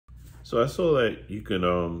So I saw that you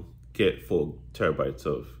can get 4 terabytes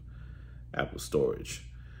of Apple storage.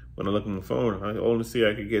 When I look on my phone, I only see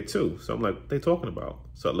I could get 2. So I'm like, what they talking about?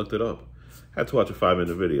 So I looked it up. I had to watch a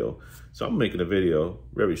 5-minute video. So I'm making a video,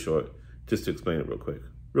 very short, just to explain it real quick.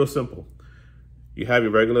 Real simple. You have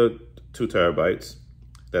your regular 2 terabytes.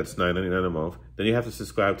 That's $9.99 a month. Then you have to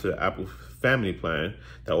subscribe to the Apple Family Plan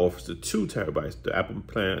that offers the 2 terabytes. The Apple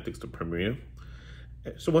plan, I think it's the Premier.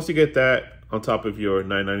 So once you get that on top of your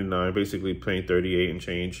 $9.99, basically paying $38 and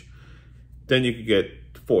change, then you could get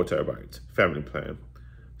 4 terabytes Family Plan.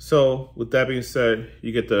 So with that being said,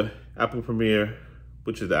 you get the Apple Premiere,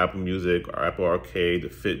 which is the Apple Music or Apple Arcade, the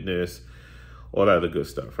fitness, all that other good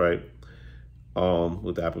stuff, right?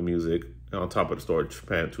 With the Apple Music, and on top of the storage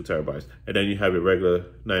plan, 2 terabytes. And then you have your regular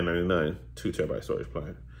 $9.99, 2 terabyte storage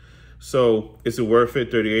plan. So is it worth it,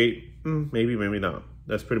 38? Maybe, maybe not.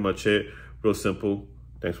 That's pretty much it. Real simple.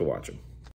 Thanks for watching.